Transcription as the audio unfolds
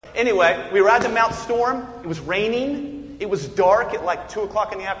anyway, we arrived at Mount Storm. It was raining. It was dark at like 2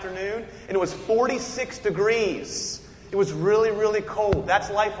 o'clock in the afternoon. And it was 46 degrees. It was really, really cold. That's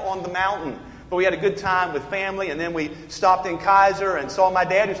life on the mountain. But we had a good time with family. And then we stopped in Kaiser and saw my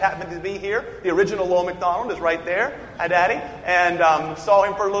dad, who's happened to be here. The original Lowell McDonald is right there. Hi, Daddy. And saw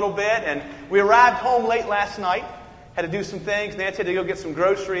him for a little bit. And we arrived home late last night. Had to do some things. Nancy had to go get some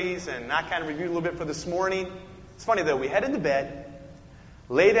groceries. And I kind of reviewed a little bit for this morning. It's funny, though. We head into bed.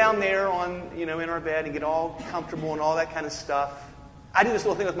 Lay down there in our bed and get all comfortable and all that kind of stuff. I do this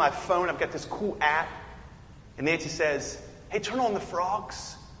little thing with my phone. I've got this cool app. And Nancy says, hey, turn on the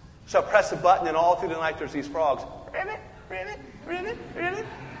frogs. So I press a button and all through the night there's these frogs. Ribbit, ribbit, ribbit, ribbit.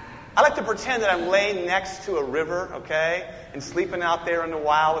 I like to pretend that I'm laying next to a river, okay? And sleeping out there in the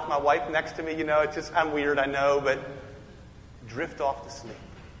wild with my wife next to me. It's just, I'm weird, I know, but drift off to sleep.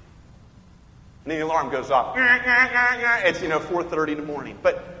 And then the alarm goes off. It's, 4:30 in the morning.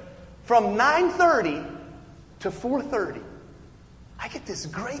 But from 9:30 to 4:30, I get this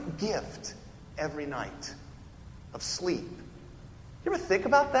great gift every night of sleep. You ever think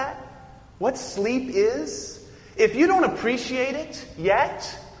about that? What sleep is? If you don't appreciate it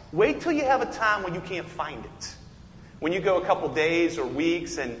yet, wait till you have a time when you can't find it. When you go a couple days or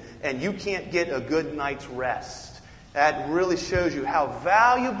weeks and you can't get a good night's rest. That really shows you how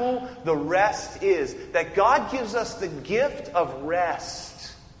valuable the rest is. That God gives us the gift of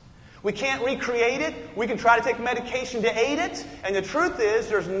rest. We can't recreate it. We can try to take medication to aid it. And the truth is,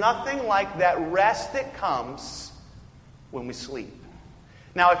 there's nothing like that rest that comes when we sleep.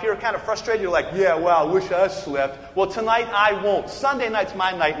 Now, if you're kind of frustrated, you're like, yeah, well, I wish I slept. Well, tonight I won't. Sunday night's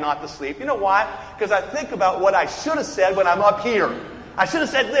my night not to sleep. You know why? Because I think about what I should have said when I'm up here. I should have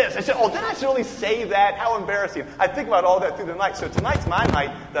said this. Did I really say that? How embarrassing. I think about all that through the night. So tonight's my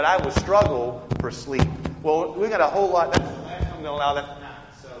night that I will struggle for sleep. Well, we got a whole lot. That's the last time I'm going to allow that to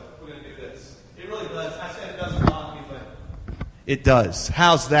happen. So we're going to do this. It really does. I said it doesn't bother me, but it does.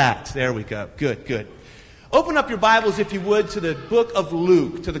 How's that? There we go. Good. Open up your Bibles, if you would, to the book of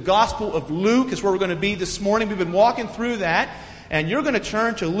Luke, to the Gospel of Luke is where we're going to be this morning. We've been walking through that, and you're going to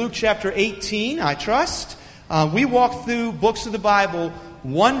turn to Luke chapter 18, I trust. We walk through books of the Bible,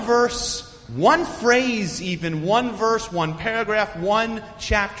 one verse, one phrase even, one verse, one paragraph, one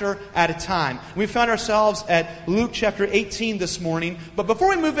chapter at a time. We found ourselves at Luke chapter 18 this morning. But before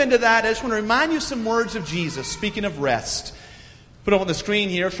we move into that, I just want to remind you some words of Jesus, speaking of rest. Put it on the screen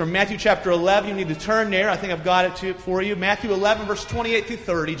here. It's from Matthew chapter 11. You need to turn there. I think I've got it for you. Matthew 11, verse 28 through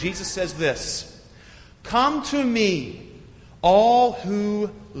 30. Jesus says this. Come to me, all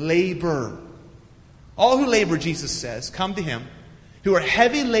who labor. All who labor, Jesus says, come to Him, who are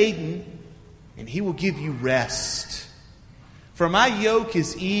heavy laden, and He will give you rest. For my yoke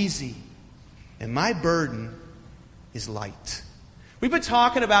is easy, and my burden is light. We've been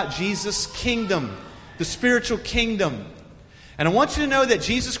talking about Jesus' kingdom, the spiritual kingdom. And I want you to know that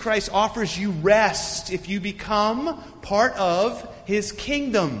Jesus Christ offers you rest if you become part of His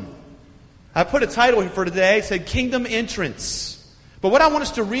kingdom. I put a title here for today. It said Kingdom Entrance. But what I want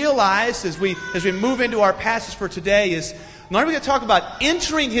us to realize as we move into our passage for today is not only going to talk about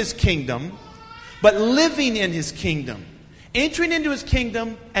entering His kingdom, but living in His kingdom. Entering into His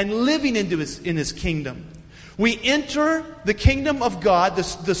kingdom and living in His kingdom. We enter the kingdom of God,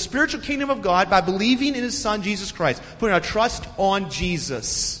 the spiritual kingdom of God, by believing in His Son, Jesus Christ. Putting our trust on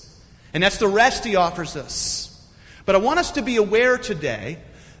Jesus. And that's the rest He offers us. But I want us to be aware today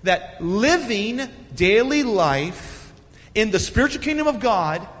that living daily life in the spiritual kingdom of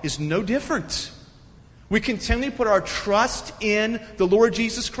God is no different. We continually put our trust in the Lord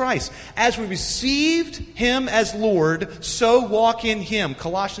Jesus Christ. As we received Him as Lord, so walk in Him.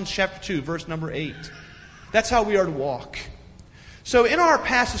 Colossians chapter 2, verse number 8. That's how we are to walk. So in our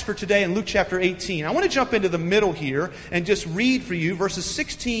passage for today in Luke chapter 18, I want to jump into the middle here and just read for you verses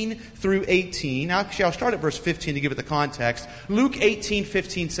 16 through 18. Actually, I'll start at verse 15 to give it the context. Luke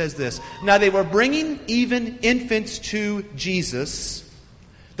 18:15 says this. Now they were bringing even infants to Jesus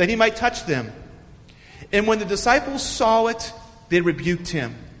that He might touch them. And when the disciples saw it, they rebuked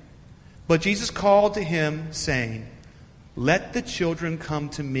Him. But Jesus called to him, saying, Let the children come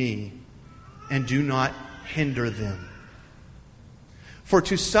to me, and do not hinder them. For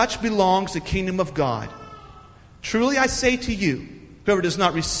to such belongs the kingdom of God. Truly I say to you, whoever does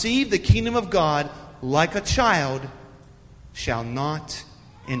not receive the kingdom of God like a child shall not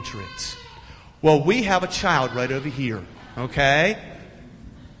enter it. Well, we have a child right over here, okay?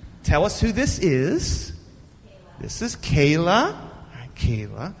 Tell us who this is. This is Kayla.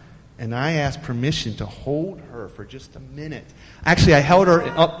 Kayla. And I asked permission to hold her for just a minute. Actually, I held her.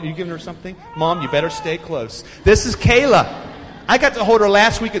 Oh, are you giving her something? Mom, you better stay close. This is Kayla. I got to hold her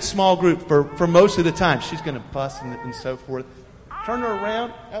last week at small group for most of the time. She's going to fuss and so forth. Turn her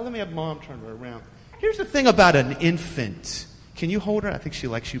around. Let me have Mom turn her around. Here's the thing about an infant. Can you hold her? I think she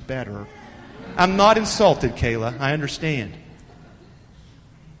likes you better. I'm not insulted, Kayla. I understand.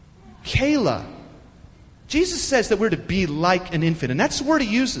 Kayla, Jesus says that we're to be like an infant, and that's the word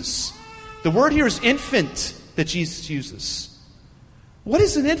he uses. The word here is infant that Jesus uses. What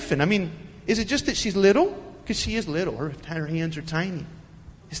is an infant? I mean, is it just that she's little? Because she is little. Her hands are tiny.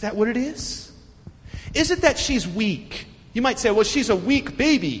 Is that what it is? Is it that she's weak? You might say, well, she's a weak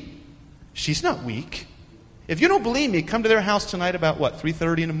baby. She's not weak. If you don't believe me, come to their house tonight about,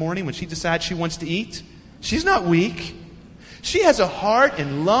 3:30 in the morning when she decides she wants to eat? She's not weak. She has a heart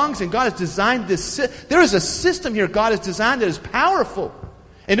and lungs, and God has designed this. There is a system here God has designed that is powerful,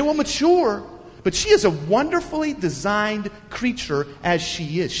 and it will mature. But she is a wonderfully designed creature as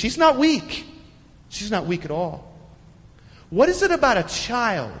she is. She's not weak. She's not weak at all. What is it about a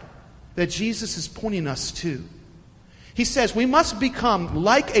child that Jesus is pointing us to? He says we must become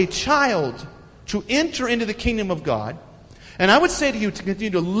like a child to enter into the kingdom of God. And I would say to you, to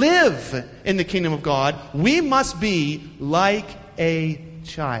continue to live in the kingdom of God, we must be like a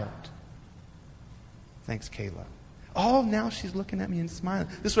child. Thanks, Kayla. Oh, now she's looking at me and smiling.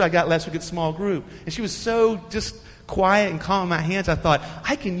 This is what I got last week at small group. And she was so just quiet and calm in my hands, I thought,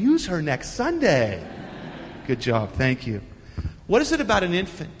 I can use her next Sunday. Good job. Thank you. What is it about an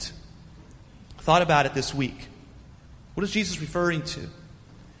infant? I thought about it this week. What is Jesus referring to?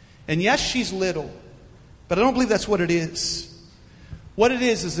 And yes, she's little, but I don't believe that's what it is. What it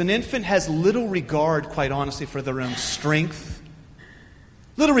is an infant has little regard, quite honestly, for their own strength.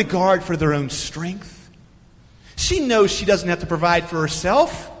 Little regard for their own strength. She knows she doesn't have to provide for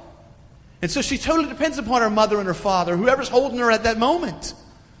herself. And so she totally depends upon her mother and her father, whoever's holding her at that moment.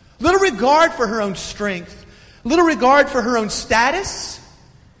 Little regard for her own strength. Little regard for her own status.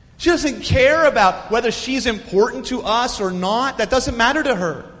 She doesn't care about whether she's important to us or not. That doesn't matter to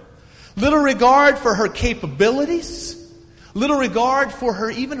her. Little regard for her capabilities. Little regard for her,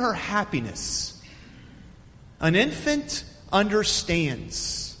 even her happiness. An infant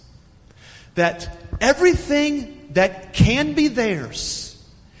understands that everything that can be theirs,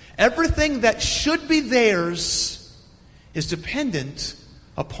 everything that should be theirs, is dependent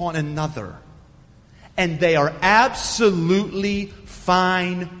upon another. And they are absolutely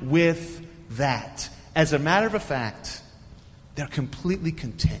fine with that. As a matter of fact, they're completely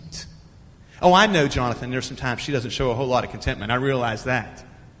content. Oh, I know, Jonathan, there's some times she doesn't show a whole lot of contentment. I realize that.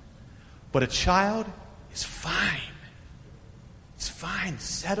 But a child is fine. It's fine,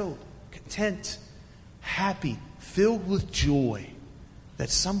 settled, content, happy, filled with joy that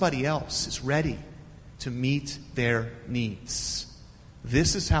somebody else is ready to meet their needs.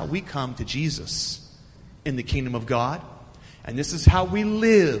 This is how we come to Jesus in the kingdom of God. And this is how we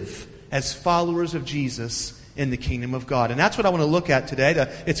live as followers of Jesus in the kingdom of God. And that's what I want to look at today.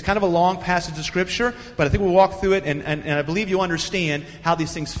 It's kind of a long passage of Scripture, but I think we'll walk through it, and I believe you understand how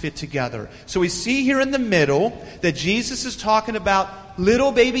these things fit together. So we see here in the middle that Jesus is talking about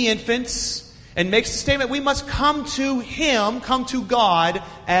little baby infants and makes the statement, we must come to Him, come to God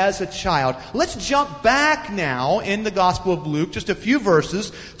as a child. Let's jump back now in the Gospel of Luke, just a few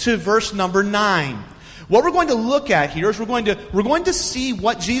verses, to verse number 9. What we're going to look at here is we're going to see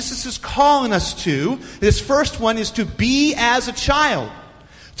what Jesus is calling us to. This first one is to be as a child.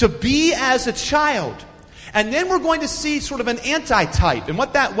 To be as a child. And then we're going to see sort of an antitype. And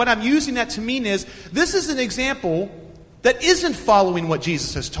what I'm using that to mean is, this is an example that isn't following what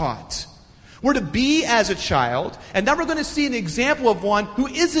Jesus has taught. We're to be as a child, and now we're going to see an example of one who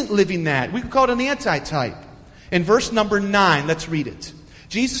isn't living that. We could call it an antitype. In verse number 9, let's read it.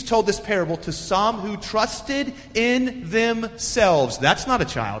 Jesus told this parable to some who trusted in themselves. That's not a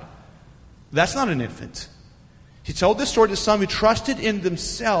child. That's not an infant. He told this story to some who trusted in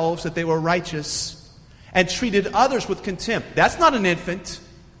themselves that they were righteous and treated others with contempt. That's not an infant.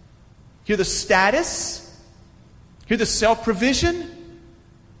 Hear the status? Hear the self-provision?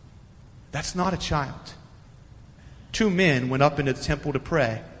 That's not a child. 2 men went up into the temple to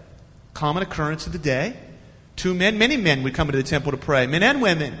pray. Common occurrence of the day. 2 men, many men would come into the temple to pray, men and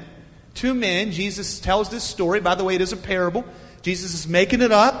women. 2 men, Jesus tells this story. By the way, it is a parable. Jesus is making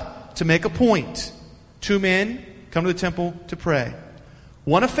it up to make a point. 2 men come to the temple to pray.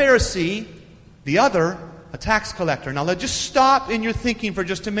 One a Pharisee, the other a tax collector. Now let's just stop in your thinking for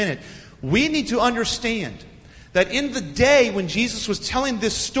just a minute. We need to understand that in the day when Jesus was telling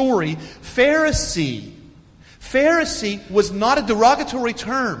this story, Pharisee was not a derogatory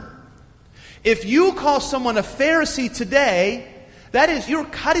term. If you call someone a Pharisee today, That is, you're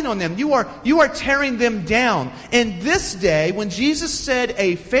cutting on them. You are tearing them down. In this day, when Jesus said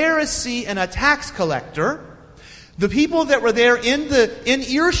a Pharisee and a tax collector, the people that were there in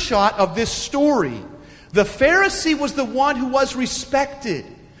earshot of this story, the Pharisee was the one who was respected.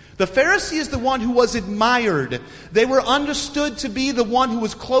 The Pharisee is the one who was admired. They were understood to be the one who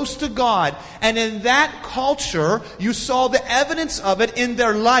was close to God. And in that culture, you saw the evidence of it in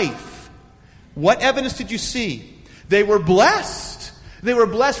their life. What evidence did you see? They were blessed. They were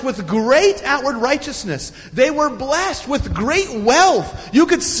blessed with great outward righteousness. They were blessed with great wealth. You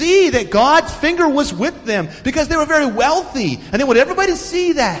could see that God's finger was with them because they were very wealthy. And they wanted everybody to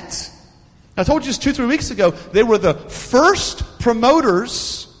see that. I told you just 2-3 weeks ago, they were the first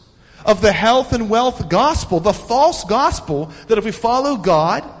promoters of the health and wealth gospel, the false gospel that if we follow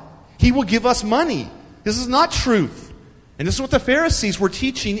God, He will give us money. This is not truth. And this is what the Pharisees were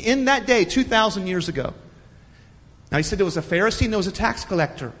teaching in that day, 2,000 years ago. Now, he said there was a Pharisee and there was a tax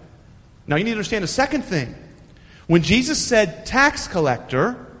collector. Now, you need to understand a second thing. When Jesus said tax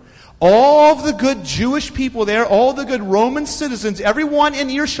collector, all of the good Jewish people there, all the good Roman citizens, everyone in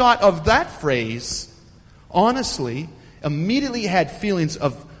earshot of that phrase, honestly, immediately had feelings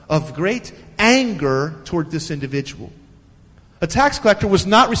of great anger toward this individual. A tax collector was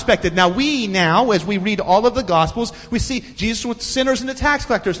not respected. Now, as we read all of the Gospels, we see Jesus with sinners and the tax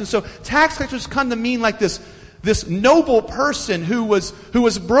collectors. And so tax collectors come to mean like this noble person who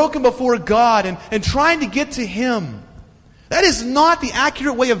was broken before God and trying to get to Him. That is not the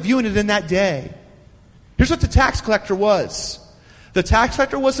accurate way of viewing it in that day. Here's what the tax collector was. The tax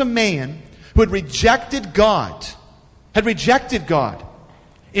collector was a man who had rejected God.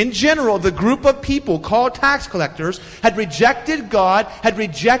 In general, the group of people called tax collectors had rejected God, had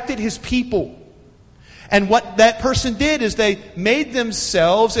rejected His people. And what that person did is they made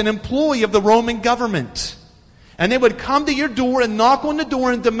themselves an employee of the Roman government. And they would come to your door and knock on the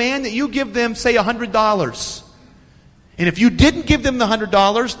door and demand that you give them, say, $100. And if you didn't give them the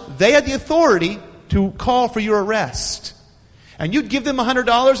 $100, they had the authority to call for your arrest. And you'd give them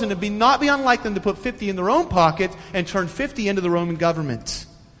 $100 and it would not be unlike them to put 50 in their own pocket and turn 50 into the Roman government.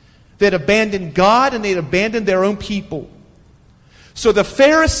 They'd abandoned God and they'd abandoned their own people. So the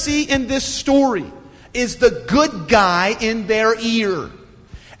Pharisee in this story is the good guy in their ear.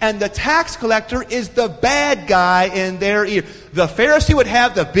 And the tax collector is the bad guy in their ear. The Pharisee would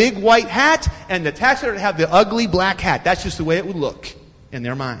have the big white hat, and the tax collector would have the ugly black hat. That's just the way it would look in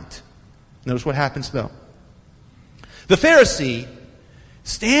their mind. Notice what happens, though. The Pharisee,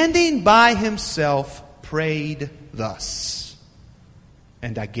 standing by himself, prayed thus.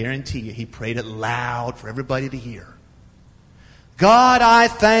 And I guarantee you, he prayed it loud for everybody to hear. God, I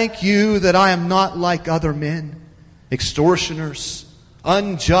thank you that I am not like other men, extortioners,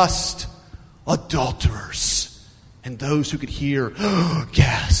 unjust, adulterers, and those who could hear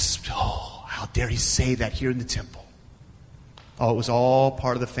gasped, "Oh, how dare he say that here in the temple?" Oh, it was all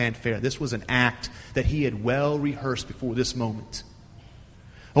part of the fanfare. This was an act that he had well rehearsed before this moment.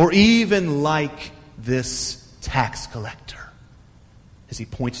 Or even like this tax collector, as he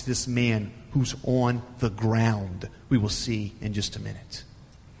points to this man who's on the ground. We will see in just a minute.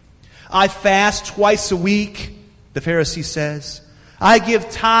 I fast twice a week, the Pharisee says. I give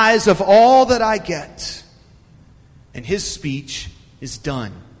tithes of all that I get. And his speech is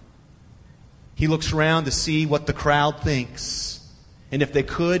done. He looks around to see what the crowd thinks. And if they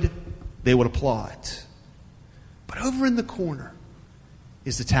could, they would applaud. But over in the corner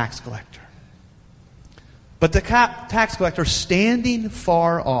is the tax collector. But the tax collector, standing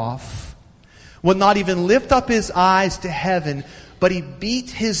far off, would not even lift up his eyes to heaven, but he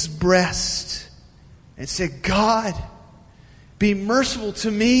beat his breast and said, God, be merciful to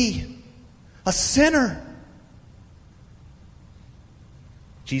me, a sinner.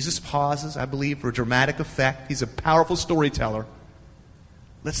 Jesus pauses, I believe, for a dramatic effect. He's a powerful storyteller.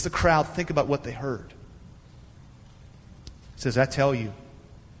 Lets the crowd think about what they heard. He says, I tell you,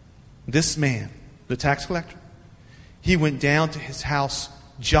 this man, the tax collector, he went down to his house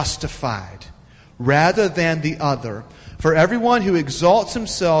justified rather than the other. For everyone who exalts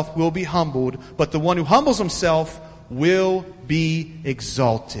himself will be humbled, but the one who humbles himself will be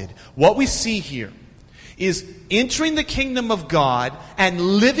exalted. What we see here is entering the kingdom of God and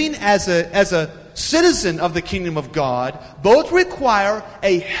living as a citizen of the kingdom of God both require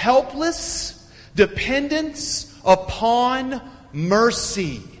a helpless dependence upon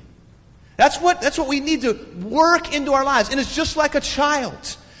mercy. That's what we need to work into our lives. And it's just like a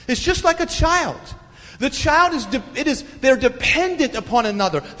child. It's just like a child. The child they're dependent upon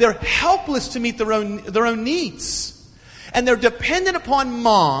another. They're helpless to meet their own needs. And they're dependent upon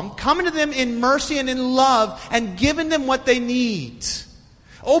mom, coming to them in mercy and in love, and giving them what they need.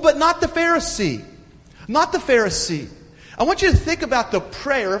 Oh, but not the Pharisee. Not the Pharisee. I want you to think about the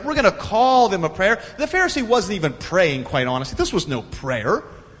prayer. If we're going to call them a prayer, the Pharisee wasn't even praying, quite honestly. This was no prayer.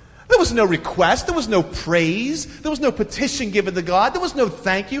 There was no request. There was no praise. There was no petition given to God. There was no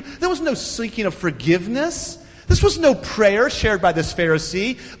thank you. There was no seeking of forgiveness. This was no prayer shared by this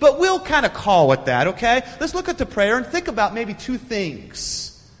Pharisee, but we'll kind of call it that, okay? Let's look at the prayer and think about maybe two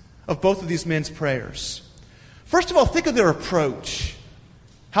things of both of these men's prayers. First of all, think of their approach,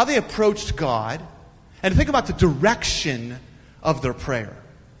 how they approached God, and think about the direction of their prayer.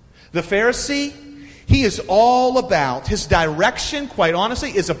 The Pharisee, he is all about, his direction, quite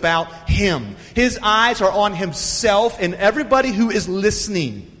honestly, is about him. His eyes are on himself and everybody who is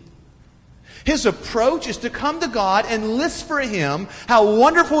listening. His approach is to come to God and list for him how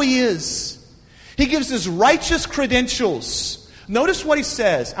wonderful he is. He gives his righteous credentials. Notice what he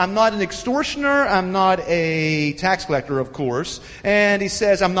says. I'm not an extortioner. I'm not a tax collector, of course. And he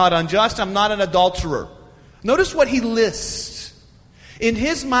says, I'm not unjust. I'm not an adulterer. Notice what he lists. In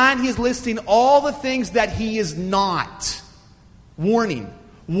his mind, he is listing all the things that he is not. Warning,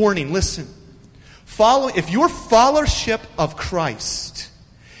 listen. If your followership of Christ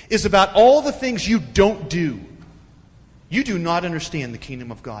is about all the things you don't do, you do not understand the kingdom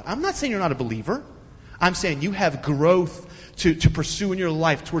of God. I'm not saying you're not a believer. I'm saying you have growth to pursue in your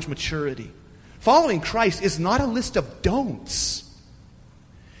life towards maturity. Following Christ is not a list of don'ts.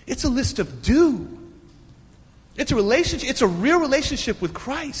 It's a list of do. It's a relationship. It's a real relationship with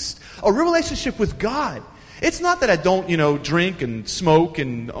Christ. A real relationship with God. It's not that I don't, drink and smoke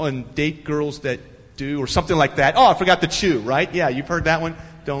and date girls that do or something like that. Oh, I forgot to chew, right? Yeah, you've heard that one.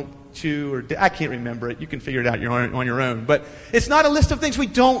 Don't chew or I can't remember it. You can figure it out on your own. But it's not a list of things we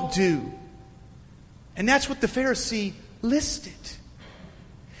don't do. And that's what the Pharisee listed.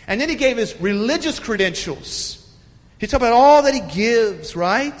 And then he gave his religious credentials. He talked about all that he gives,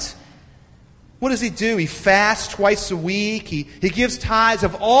 right? What does he do? He fasts twice a week. He gives tithes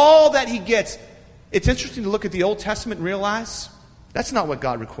of all that he gets. It's interesting to look at the Old Testament and realize that's not what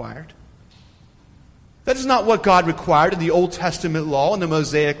God required. That is not what God required in the Old Testament law and the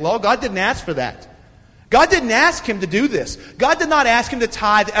Mosaic law. God didn't ask for that. God didn't ask him to do this. God did not ask him to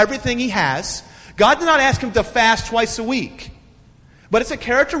tithe everything he has. God did not ask him to fast twice a week. But it's a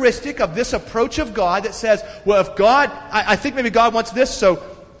characteristic of this approach of God that says, well, if God, I think maybe God wants this, so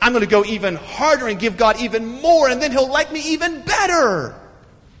I'm going to go even harder and give God even more, and then he'll like me even better.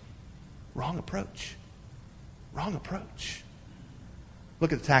 Wrong approach. Wrong approach.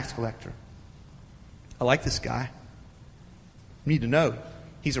 Look at the tax collector. I like this guy. You need to know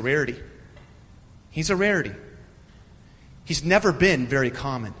he's a rarity. He's a rarity. He's never been very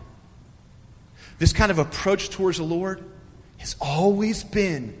common. This kind of approach towards the Lord has always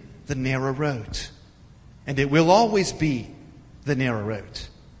been the narrow road. And it will always be the narrow road.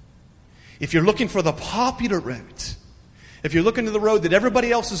 If you're looking for the popular road, if you're looking to the road that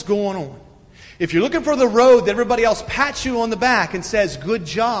everybody else is going on, if you're looking for the road that everybody else pats you on the back and says, good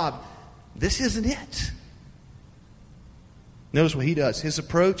job, this isn't it. Notice what he does. His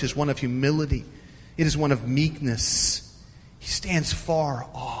approach is one of humility. It is one of meekness. He stands far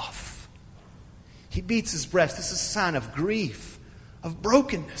off. He beats his breast. This is a sign of grief, of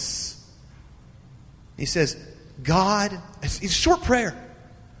brokenness. He says, God, it's a short prayer.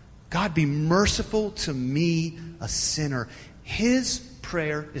 God, be merciful to me, a sinner. His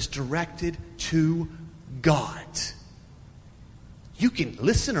prayer is directed to God. You can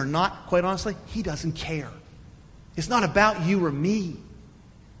listen or not, quite honestly, he doesn't care. It's not about you or me.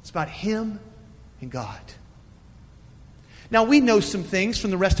 It's about him and God. Now, we know some things from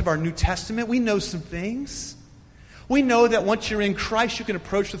the rest of our New Testament. We know some things. We know that once you're in Christ, you can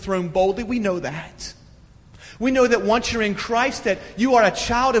approach the throne boldly. We know that. We know that once you're in Christ, that you are a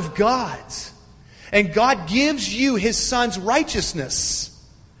child of God. And God gives you his Son's righteousness.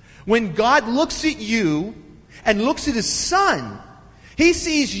 When God looks at you and looks at his Son, he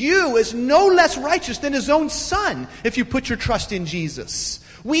sees you as no less righteous than his own Son if you put your trust in Jesus.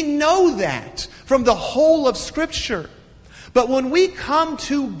 We know that from the whole of Scripture. But when we come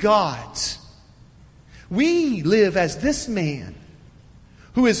to God, we live as this man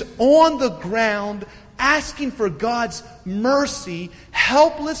who is on the ground asking for God's mercy,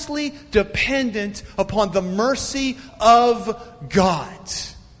 helplessly dependent upon the mercy of God.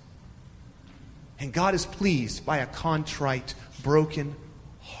 And God is pleased by a contrite, broken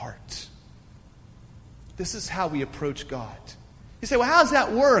heart. This is how we approach God. You say, well, how does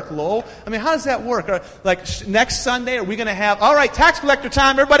that work, Lowell? I mean, how does that work? Like next Sunday, are we going to have, all right, tax collector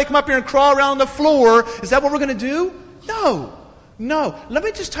time, everybody come up here and crawl around the floor. Is that what we're going to do? No. Let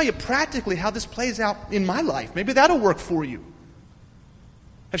me just tell you practically how this plays out in my life. Maybe that'll work for you.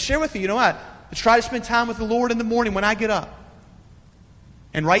 I've shared with you, I try to spend time with the Lord in the morning when I get up.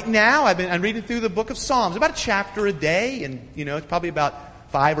 And right now, I'm reading through the book of Psalms, about a chapter a day, and it's probably about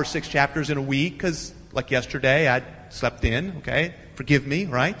 5 or 6 chapters in a week, because like yesterday, I slept in, okay? Forgive me,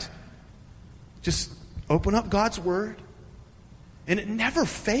 right? Just open up God's Word, and it never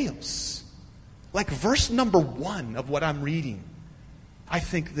fails. Like verse number 1 of what I'm reading, I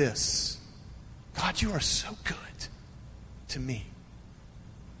think this: God, you are so good to me.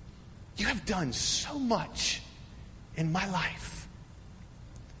 You have done so much in my life,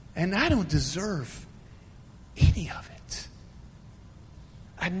 and I don't deserve any of it.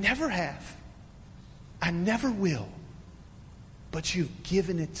 I never have. I never will. But you've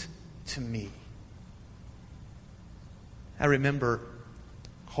given it to me. I remember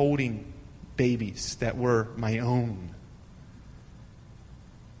holding babies that were my own,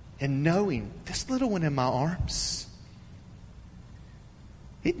 and knowing this little one in my arms,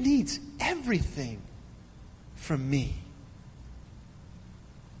 it needs everything from me.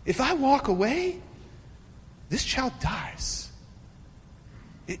 If I walk away, this child dies.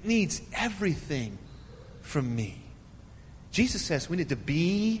 It needs everything from me. Jesus says we need to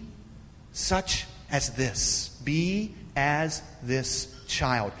be such as this. Be as this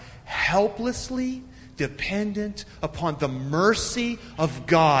child. Helplessly dependent upon the mercy of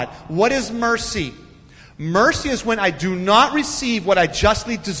God. What is mercy? Mercy is when I do not receive what I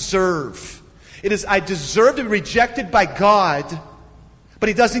justly deserve. It is I deserve to be rejected by God, but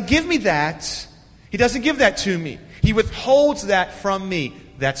He doesn't give me that. He doesn't give that to me. He withholds that from me.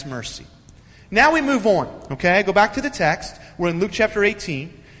 That's mercy. Now we move on, okay? Go back to the text. We're in Luke chapter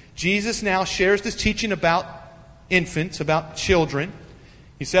 18. Jesus now shares this teaching about infants, about children.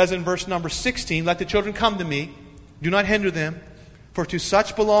 He says in verse number 16, "Let the children come to me. Do not hinder them, for to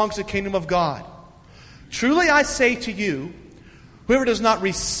such belongs the kingdom of God. Truly I say to you, whoever does not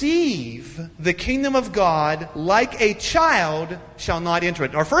receive the kingdom of God like a child shall not enter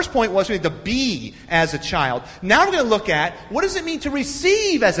it." Our first point was we need to be as a child. Now we're going to look at what does it mean to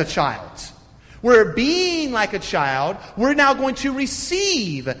receive as a child. We're being like a child. We're now going to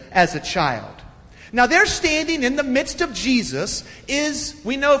receive as a child. Now they're standing in the midst of Jesus.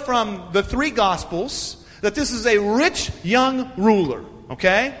 We know from the 3 Gospels that this is a rich young ruler.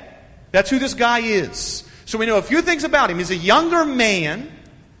 Okay? That's who this guy is. So we know a few things about him. He's a younger man.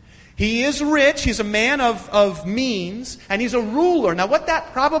 He is rich. He's a man of means. And he's a ruler. Now what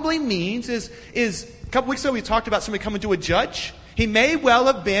that probably means is a couple weeks ago we talked about somebody coming to a judge. He may well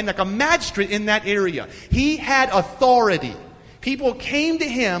have been like a magistrate in that area. He had authority. People came to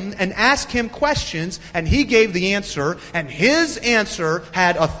him and asked him questions, and he gave the answer, and his answer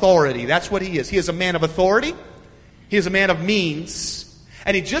had authority. That's what he is. He is a man of authority. He is a man of means.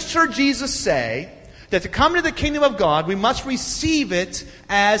 And he just heard Jesus say that to come into the kingdom of God, we must receive it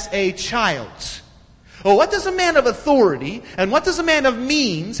as a child. Well, what does a man of authority and what does a man of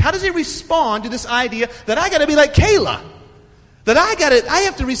means, how does he respond to this idea that I got to be like Kayla? That I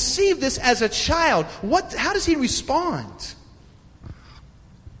have to receive this as a child. How does he respond?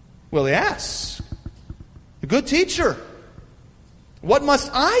 Well, he asks, "A good teacher, what must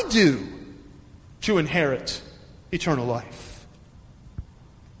I do to inherit eternal life?"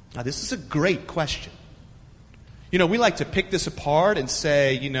 Now, this is a great question. We like to pick this apart and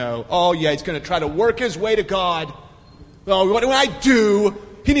say, oh yeah, he's going to try to work his way to God. Oh, what do I do?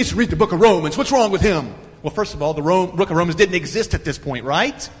 He needs to read the book of Romans. What's wrong with him? Well, first of all, the book of Romans didn't exist at this point,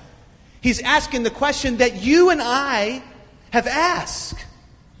 right? He's asking the question that you and I have asked.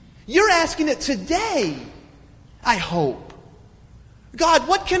 You're asking it today, I hope. God,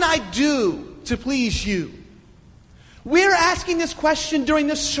 what can I do to please you? We're asking this question during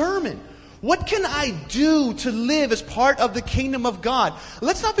this sermon. What can I do to live as part of the kingdom of God?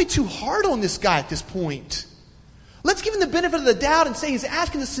 Let's not be too hard on this guy at this point. Let's give him the benefit of the doubt and say he's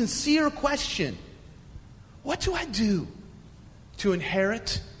asking a sincere question. What do I do to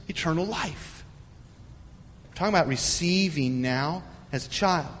inherit eternal life? We're talking about receiving now as a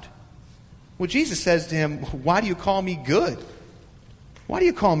child. Well, Jesus says to him, "Why do you call me good? Why do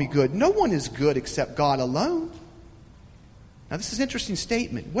you call me good? No one is good except God alone." Now, this is an interesting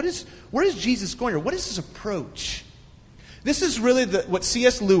statement. Where is Jesus going? Or what is his approach? This is really what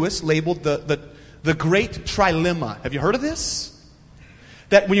C.S. Lewis labeled the great trilemma. Have you heard of this?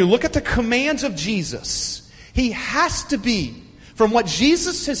 That when you look at the commands of Jesus, he has to be, from what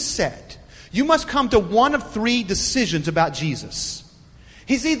Jesus has said, you must come to one of 3 decisions about Jesus.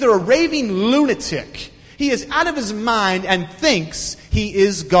 He's either a raving lunatic, He is out of his mind and thinks he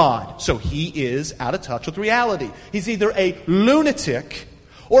is God. So he is out of touch with reality. He's either a lunatic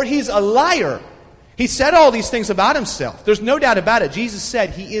or he's a liar. He said all these things about himself. There's no doubt about it. Jesus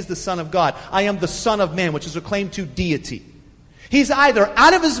said he is the Son of God. I am the Son of Man, which is a claim to deity. He's either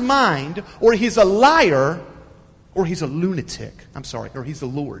out of his mind, or he's a liar, or he's a lunatic. Or he's the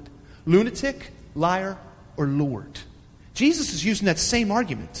Lord. Lunatic, liar, or Lord. Jesus is using that same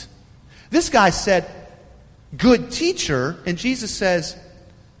argument. This guy said, good teacher, and Jesus says,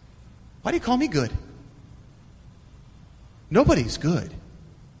 why do you call me good? Nobody's good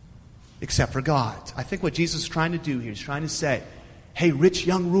except for God. I think what Jesus is trying to do here is trying to say, hey, rich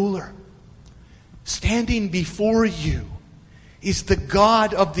young ruler, standing before you is the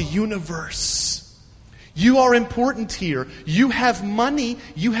God of the universe. You are important here. You have money,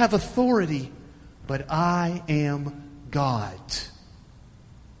 you have authority, but I am God.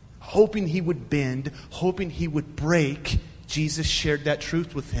 Hoping he would bend, hoping he would break, Jesus shared that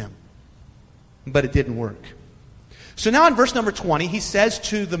truth with him. But it didn't work. So now in verse number 20, he says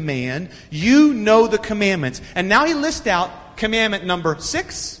to the man, you know the commandments. And now he lists out commandment number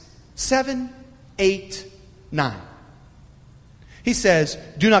 6, 7, 8, 9. He says,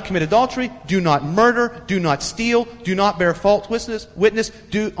 do not commit adultery, do not murder, do not steal, do not bear false witness,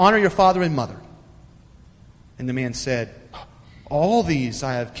 do honor your father and mother. And the man said, all these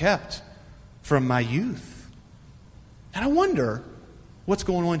I have kept from my youth. And I wonder what's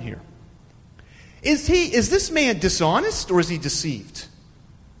going on here. Is this man dishonest or is he deceived?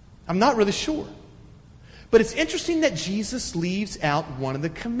 I'm not really sure. But it's interesting that Jesus leaves out one of the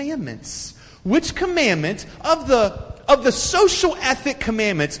commandments. Which commandment of the social ethic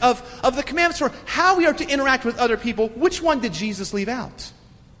commandments, of the commandments for how we are to interact with other people, which one did Jesus leave out?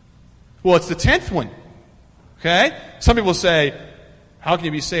 Well, it's the 10th one. Okay? Some people say, how can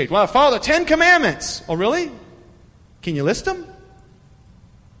you be saved? Well, follow the 10 commandments. Oh, really? Can you list them?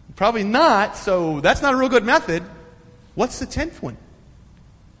 Probably not, so that's not a real good method. What's the 10th one?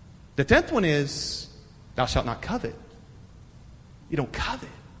 The 10th one is, thou shalt not covet. You don't covet.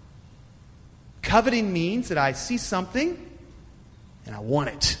 Coveting means that I see something and I want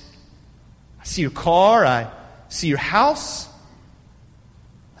it. I see your car, I see your house,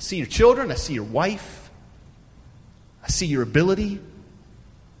 I see your children, I see your wife, I see your ability,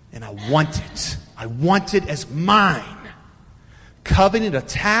 and I want it. I want it as mine. Coveting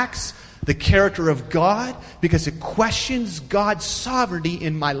attacks the character of God because it questions God's sovereignty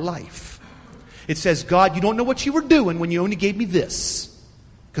in my life. It says, God, you don't know what you were doing when you only gave me this.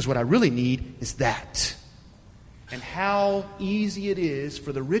 Because what I really need is that. And how easy it is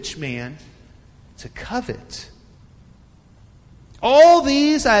for the rich man to covet. All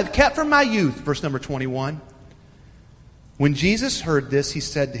these I have kept from my youth. Verse number 21. When Jesus heard this, he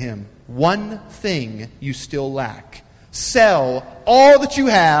said to him, one thing you still lack. Sell all that you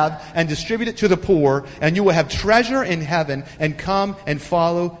have and distribute it to the poor, and you will have treasure in heaven, and come and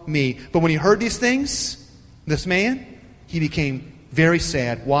follow me. But when he heard these things, this man, he became very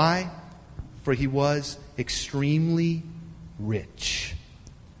sad. Why? For he was extremely rich.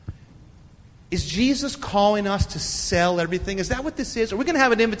 Is Jesus calling us to sell everything? Is that what this is? Are we going to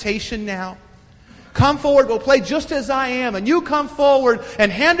have an invitation now? Come forward, we'll play just as I am. And you come forward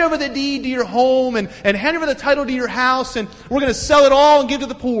and hand over the deed to your home and hand over the title to your house, and we're going to sell it all and give to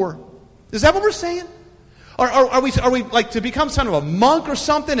the poor. Is that what we're saying? Or are we like to become kind of a monk or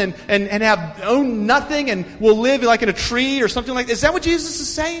something and own nothing and we'll live like in a tree or something like that? Is that what Jesus is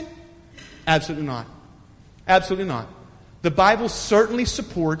saying? Absolutely not. Absolutely not. The Bible certainly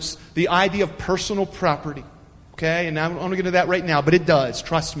supports the idea of personal property. Okay, and I'm going to get into that right now, but it does.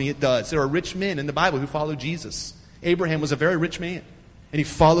 Trust me, it does. There are rich men in the Bible who followed Jesus. Abraham was a very rich man, and he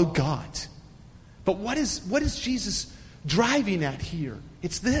followed God. But what is Jesus driving at here?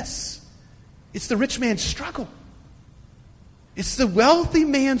 It's this. It's the rich man's struggle. It's the wealthy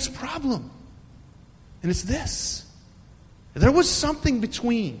man's problem. And it's this. There was something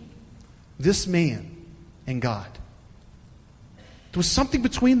between this man and God. There was something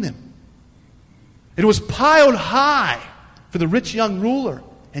between them. It was piled high for the rich young ruler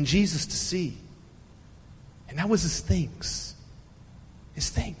and Jesus to see. And that was his things. His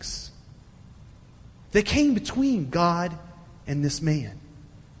things. They came between God and this man.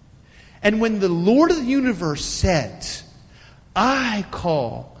 And when the Lord of the universe said, I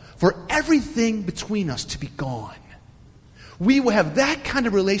call for everything between us to be gone, we will have that kind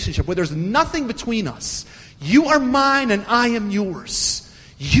of relationship where there's nothing between us. You are mine and I am yours.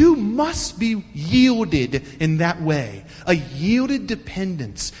 You must be yielded in that way. A yielded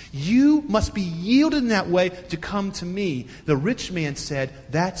dependence. You must be yielded in that way to come to me. The rich man said,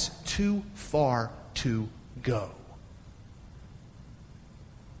 that's too far to go.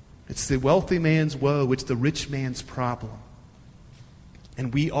 It's the wealthy man's woe. It's the rich man's problem.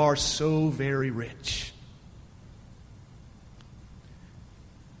 And we are so very rich.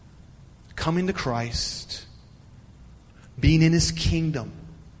 Coming to Christ, being in His kingdom,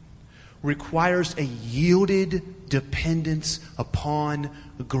 requires a yielded dependence upon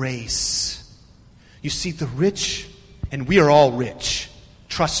grace. You see, the rich, and we are all rich.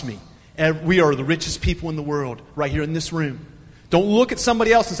 Trust me. We are the richest people in the world right here in this room. Don't look at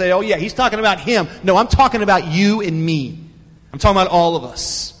somebody else and say, oh yeah, he's talking about him. No, I'm talking about you and me. I'm talking about all of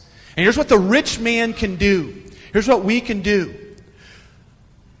us. And here's what the rich man can do. Here's what we can do.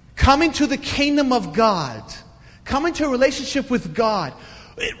 Coming to the kingdom of God, coming to a relationship with God,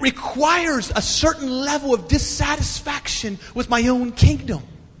 it requires a certain level of dissatisfaction with my own kingdom.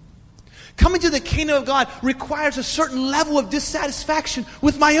 Coming to the kingdom of God requires a certain level of dissatisfaction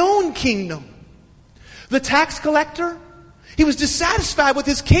with my own kingdom. The tax collector, he was dissatisfied with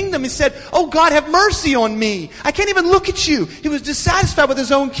his kingdom. He said, oh God, have mercy on me. I can't even look at you. He was dissatisfied with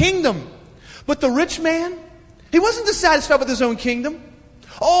his own kingdom. But the rich man, he wasn't dissatisfied with his own kingdom.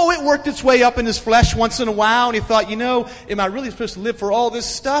 Oh, it worked its way up in his flesh once in a while, and he thought, am I really supposed to live for all this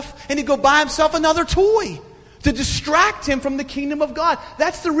stuff? And he'd go buy himself another toy to distract him from the kingdom of God.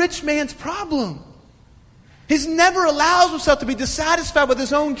 That's the rich man's problem. He never allows himself to be dissatisfied with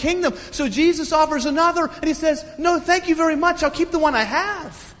his own kingdom. So Jesus offers another, and he says, no, thank you very much. I'll keep the one I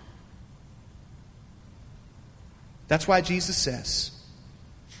have. That's why Jesus says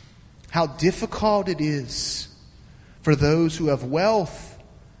how difficult it is for those who have wealth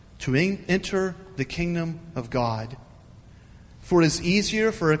to enter the kingdom of God. For it is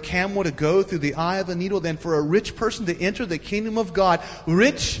easier for a camel to go through the eye of a needle than for a rich person to enter the kingdom of God.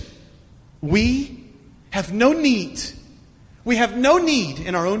 Rich, we have no need. We have no need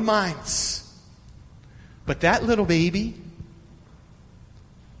in our own minds. But that little baby,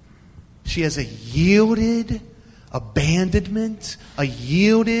 she has a yielded abandonment, a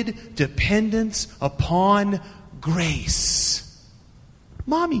yielded dependence upon grace.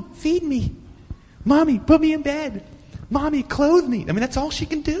 Mommy, feed me. Mommy, put me in bed. Mommy, clothe me. I mean, that's all she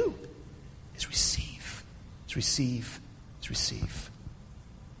can do is receive. It's receive. It's receive.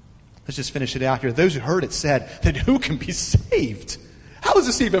 Let's just finish it out here. Those who heard it said, then who can be saved? How is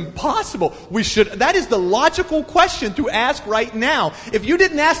this even possible? That is the logical question to ask right now. If you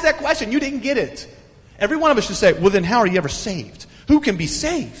didn't ask that question, you didn't get it. Every one of us should say, well, then how are you ever saved? Who can be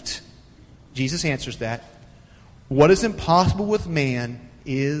saved? Jesus answers that. What is impossible with man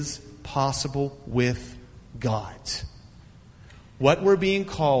is possible with God. What we're being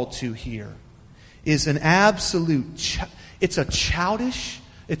called to here is an absolute, it's a childish,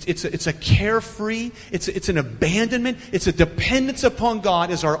 it's a carefree, it's an abandonment, it's a dependence upon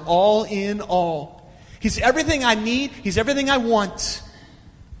God as our all in all. He's everything I need, He's everything I want.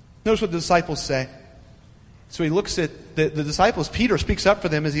 Notice what the disciples say. So he looks at the disciples. Peter speaks up for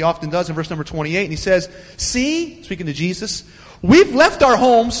them as he often does in verse number 28. And he says, see, speaking to Jesus, we've left our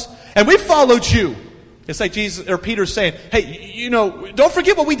homes and we've followed you. It's like Jesus or Peter's saying, hey, don't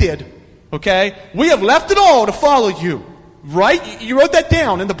forget what we did. Okay? We have left it all to follow you. Right? You wrote that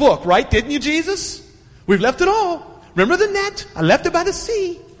down in the book, right? Didn't you, Jesus? We've left it all. Remember the net? I left it by the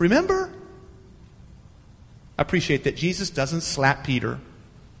sea. Remember? I appreciate that Jesus doesn't slap Peter.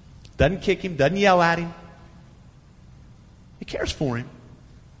 Doesn't kick him. Doesn't yell at him. He cares for him.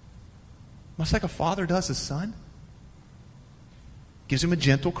 Much like a father does his son. Gives him a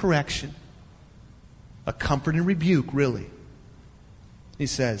gentle correction. A comfort and rebuke, really. He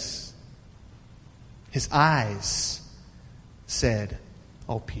says, his eyes said,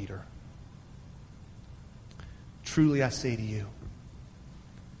 oh, Peter, truly I say to you,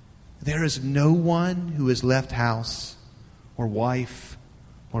 there is no one who has left house or wife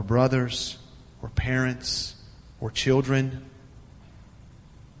or brothers or parents or children.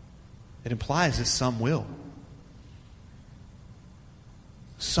 It implies that some will.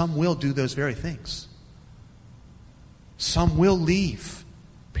 Some will do those very things. Some will leave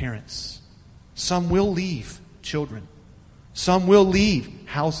parents. Some will leave children. Some will leave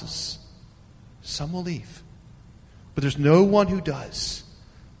houses. Some will leave. But there's no one who does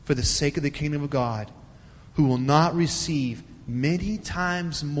for the sake of the kingdom of God who will not receive many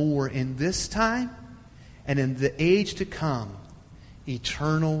times more in this time and in the age to come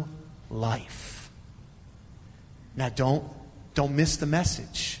eternal life. Now don't miss the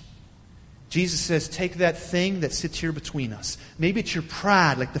message. Jesus says, take that thing that sits here between us. Maybe it's your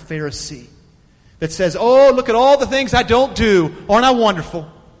pride like the Pharisee that says, oh, look at all the things I don't do. Aren't I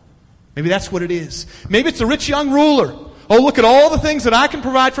wonderful? Maybe that's what it is. Maybe it's the rich young ruler. Oh, look at all the things that I can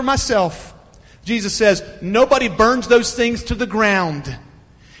provide for myself. Jesus says, nobody burns those things to the ground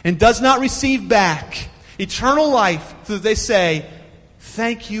and does not receive back eternal life so that they say,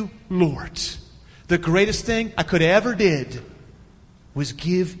 thank you, Lord. The greatest thing I could ever did was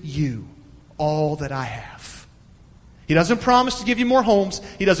give you all that I have. He doesn't promise to give you more homes.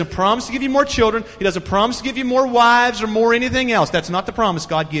 He doesn't promise to give you more children. He doesn't promise to give you more wives or more anything else. That's not the promise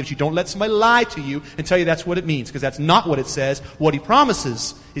God gives you. Don't let somebody lie to you and tell you that's what it means, because that's not what it says. What He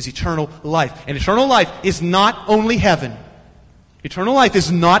promises is eternal life. And eternal life is not only heaven. Eternal life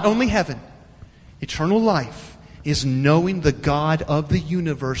is not only heaven. Eternal life is knowing the God of the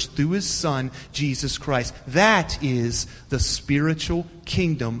universe through His Son, Jesus Christ. That is the spiritual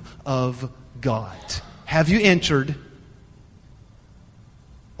kingdom of God. Have you entered?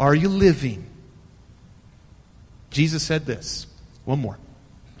 Are you living? Jesus said this. One more.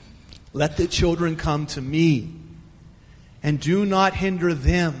 Let the children come to me, and do not hinder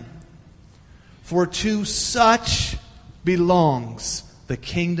them, for to such belongs the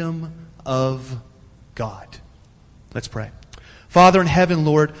kingdom of God. Let's pray. Father in heaven,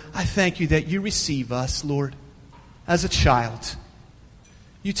 Lord, I thank you that you receive us, Lord, as a child.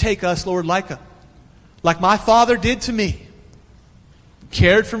 You take us, Lord, like my father did to me.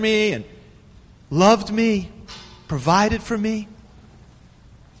 Cared for me and loved me, provided for me.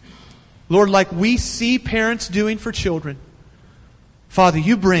 Lord, like we see parents doing for children, Father,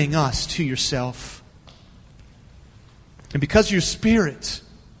 you bring us to yourself. And because of your Spirit,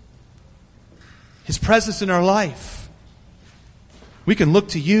 His presence in our life, we can look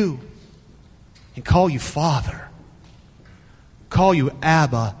to you and call you Father. Call you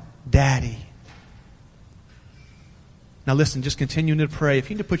Abba, Daddy. Now listen, just continuing to pray. If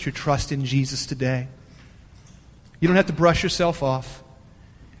you need to put your trust in Jesus today, you don't have to brush yourself off.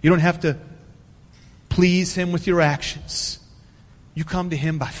 You don't have to please Him with your actions. You come to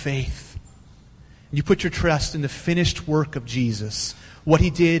Him by faith. You put your trust in the finished work of Jesus. What He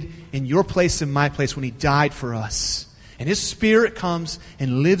did in your place and my place when He died for us. And His Spirit comes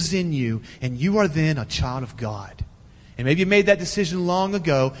and lives in you. And you are then a child of God. And maybe you made that decision long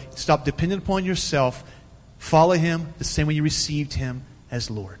ago. Stop depending upon yourself. Follow Him the same way you received Him as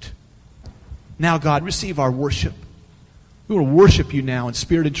Lord. Now, God, receive our worship. We want to worship you now in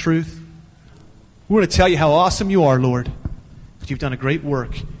spirit and truth. We want to tell you how awesome you are, Lord. That you've done a great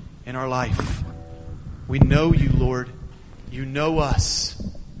work in our life. We know you, Lord. You know us.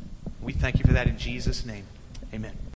 We thank you for that in Jesus' name. Amen.